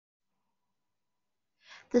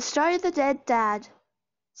The Story of the Dead Dad.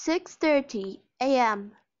 6:30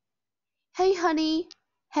 a.m. Hey honey.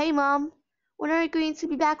 Hey mom. When are you going to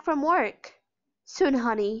be back from work? Soon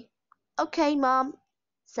honey. Okay mom.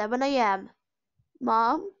 7 a.m.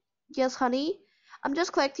 Mom? Yes honey? I'm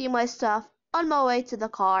just collecting my stuff on my way to the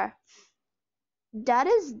car. Dad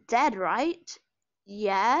is dead, right?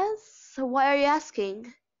 Yes. Why are you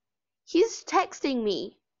asking? He's texting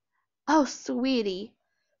me. Oh sweetie.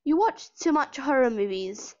 You watch too much horror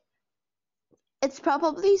movies. It's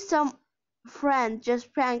probably some friend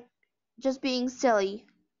just being silly.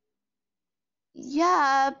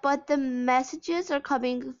 Yeah, but the messages are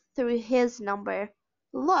coming through his number.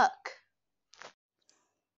 Look.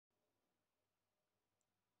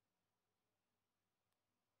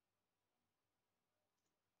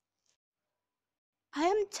 I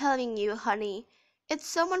am telling you, honey, it's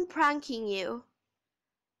someone pranking you.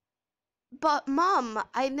 But mom,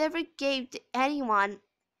 I never gave anyone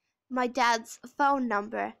my dad's phone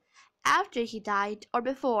number after he died or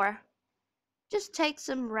before. Just take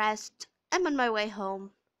some rest. I'm on my way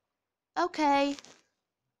home. Okay.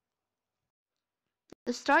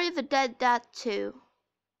 The Story of the Dead Dad 2.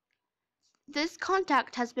 This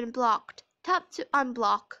contact has been blocked. Tap to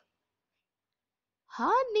unblock.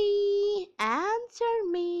 Honey, answer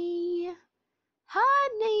me.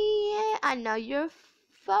 Honey, I know your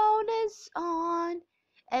phone is on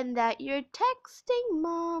and that you're texting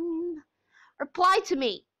mom. Reply to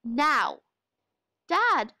me now.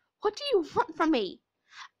 Dad, what do you want from me?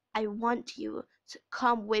 I want you to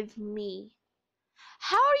come with me.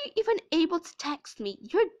 How are you even able to text me?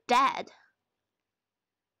 You're dead.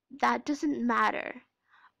 That doesn't matter.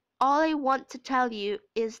 All I want to tell you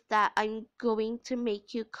is that I'm going to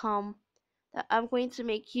make you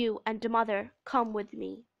and the mother come with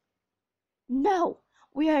me. No,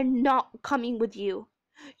 we are not coming with you.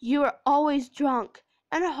 You are always drunk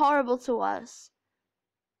and horrible to us.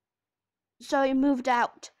 So we moved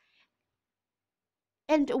out.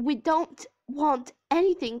 And we don't want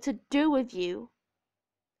anything to do with you.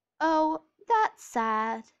 Oh, that's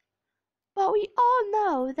sad. But we all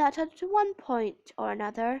know that at one point or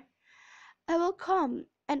another, I will come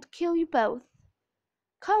and kill you both.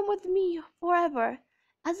 Come with me forever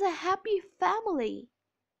as a happy family.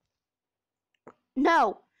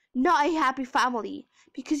 No, not a happy family,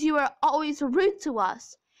 because you are always rude to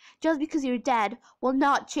us. Just because you're dead will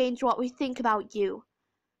not change what we think about you.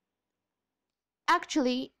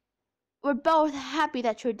 Actually, we're both happy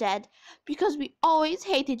that you're dead, because we always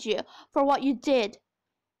hated you for what you did.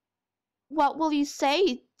 What will you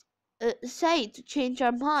say to change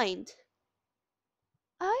our mind?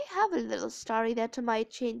 I have a little story that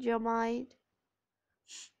might change your mind.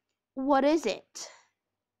 What is it?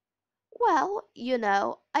 Well,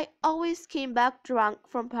 I always came back drunk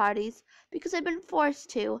from parties because I've been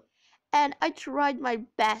forced to, and I tried my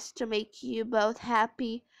best to make you both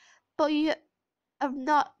happy, but you have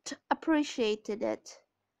not appreciated it.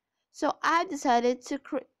 So I decided to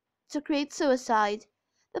create suicide.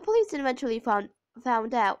 The police eventually found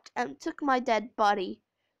out and took my dead body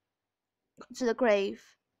to the grave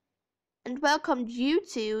and welcomed you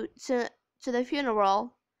two to the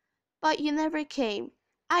funeral. But you never came.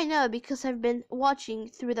 I know because I've been watching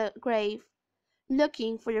through the grave,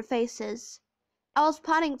 looking for your faces. I was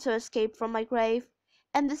planning to escape from my grave,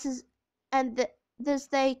 and this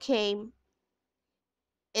day came.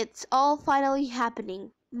 It's all finally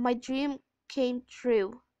happening. My dream came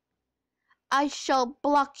true. I shall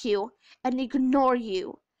block you and ignore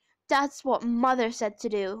you. That's what Mother said to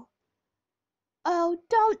do. Oh,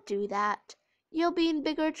 don't do that. You'll be in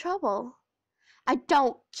bigger trouble. I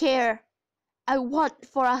don't care. I want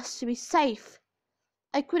for us to be safe.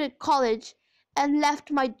 I quitted college and left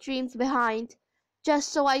my dreams behind, just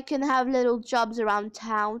so I can have little jobs around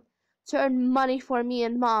town to earn money for me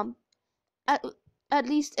and Mom. At, at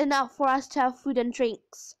least enough for us to have food and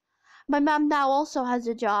drinks. My mom now also has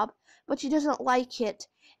a job, but she doesn't like it,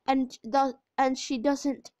 and she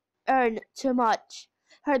doesn't earn too much.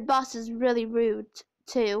 Her boss is really rude,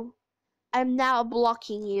 too. I'm now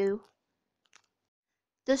blocking you.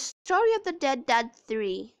 The Story of the Dead Dad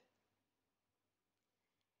 3.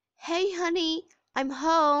 Hey honey, I'm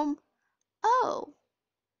home. Oh,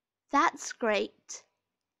 that's great.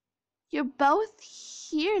 You're both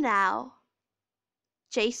here now.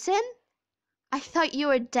 Jason? I thought you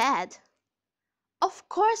were dead. Of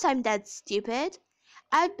course I'm dead, stupid.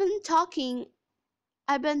 I've been talking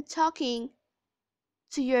I've been talking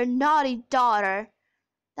to your naughty daughter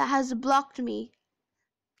that has blocked me.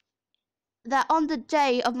 That on the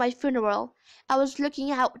day of my funeral, I was looking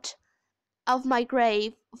out of my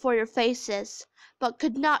grave for your faces, but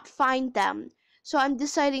could not find them. So I'm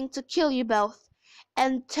deciding to kill you both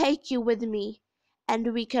and take you with me,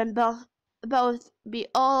 and we can both be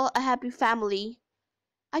all a happy family.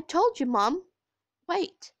 I told you, Mom.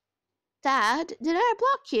 Wait, Dad, did I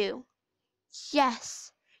block you?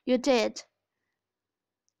 Yes, you did.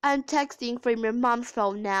 I'm texting from your mom's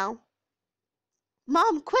phone now.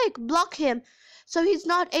 Mom, quick, block him so he's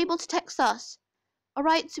not able to text us. All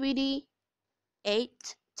right, sweetie.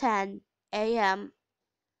 8:10 a.m.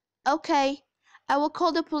 Okay, I will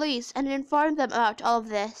call the police and inform them about all of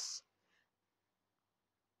this.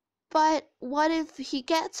 But what if he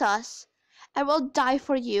gets us? I will die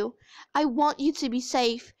for you. I want you to be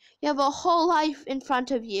safe. You have a whole life in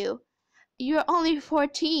front of you. You're only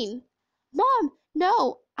 14. Mom,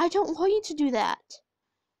 no, I don't want you to do that.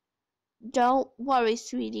 Don't worry,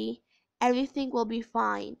 sweetie. Everything will be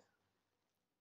fine.